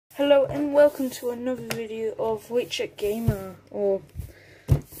Hello and welcome to another video of Witcher Gamer, or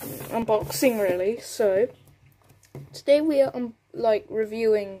unboxing really. So today we are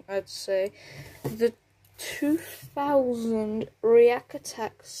reviewing, I'd say, the 2000 React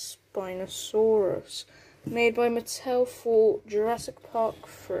Attack Spinosaurus, made by Mattel for Jurassic Park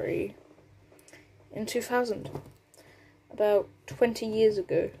 3 in 2000, about 20 years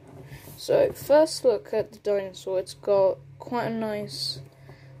ago. So first look at the dinosaur. It's got quite a nice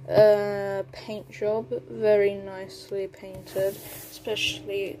paint job, very nicely painted,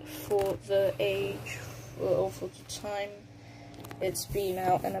 especially for the age or for the time it's been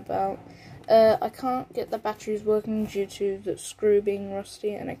out and about. I can't get the batteries working due to the screw being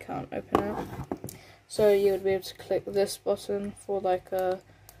rusty and I can't open it. So you would be able to click this button for like a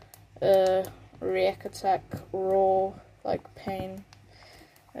React Attack raw like paint.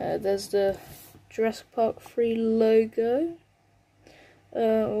 There's the Jurassic Park 3 logo.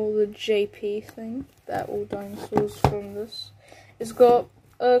 Or the JP thing, that all dinosaurs from this. It's got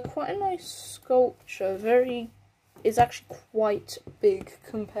quite a nice sculpture, it's actually quite big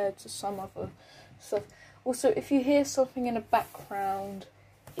compared to some other stuff. Also, if you hear something in the background,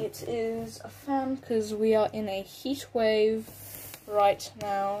 it is a fan, because we are in a heat wave right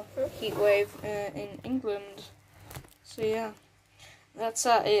now, heat wave in England. So yeah, that's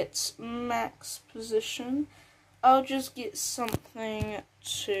at its max position. I'll just get something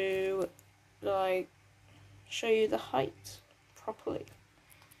to, show you the height properly.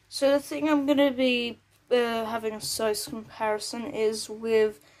 So the thing I'm going to be having a size comparison is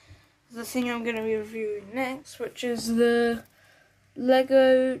with the thing I'm going to be reviewing next, which is the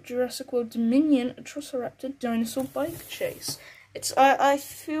Lego Jurassic World Dominion Atrociraptor Dinosaur Bike Chase. I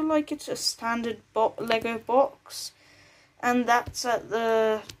feel like it's a standard Lego box, and that's at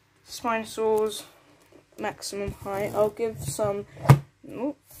the Spinosaurus maximum height. I'll give some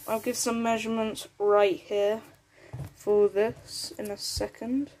measurements right here for this in a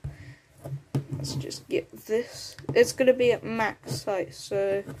second. Let's just get this. It's gonna be at max height,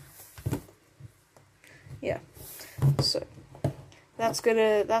 so yeah. So that's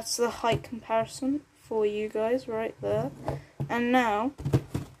the height comparison for you guys right there. And now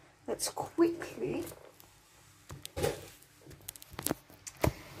let's quickly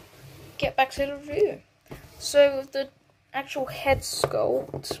get back to the review. So the actual head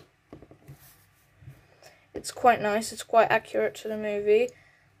sculpt, it's quite nice, it's quite accurate to the movie,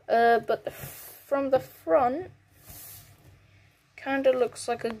 but from the front, kinda looks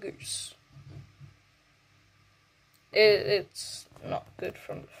like a goose. It's not good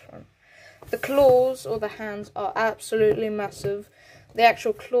from the front. The claws, or the hands, are absolutely massive. The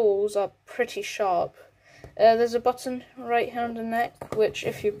actual claws are pretty sharp. There's a button right here on the neck, which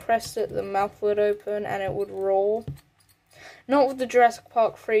if you pressed it, the mouth would open and it would roar. Not with the Jurassic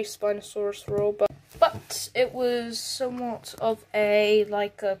Park 3 Spinosaurus roar, but it was somewhat of a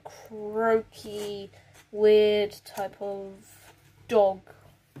croaky, weird type of dog,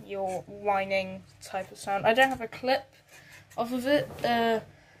 your whining type of sound. I don't have a clip off of it,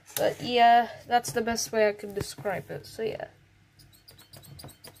 but yeah, that's the best way I can describe it, so yeah.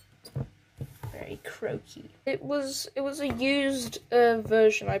 Croaky. It was a used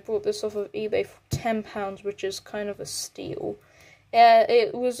version. I bought this off of eBay for £10, which is kind of a steal.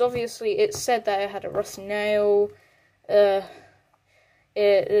 It was obviously, it said that it had a rusty nail. Some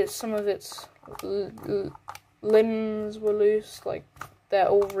of its limbs were loose, they're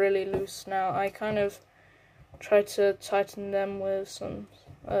all really loose now. I kind of tried to tighten them with some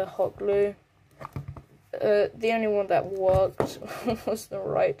hot glue. The only one that worked was the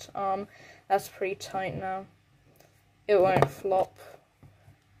right arm. That's pretty tight now. It won't flop.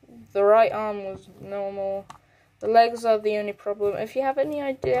 The right arm was normal. The legs are the only problem. If you have any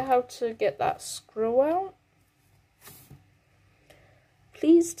idea how to get that screw out,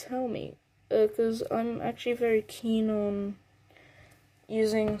 please tell me, because I'm actually very keen on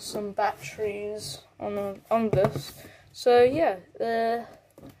using some batteries on this. So yeah,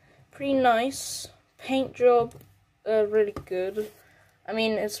 pretty nice. Paint job, really good. I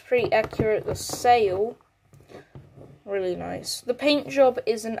mean, it's pretty accurate. The sail, really nice. The paint job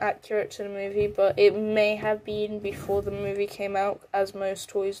isn't accurate to the movie, but it may have been before the movie came out, as most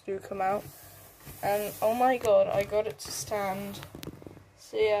toys do come out. And oh my god, I got it to stand.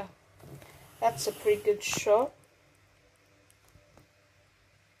 So yeah, that's a pretty good shot.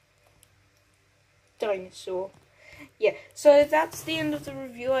 Dinosaur. Yeah, so that's the end of the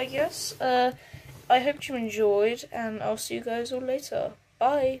review, I guess. I hope you enjoyed, and I'll see you guys all later.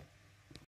 Bye!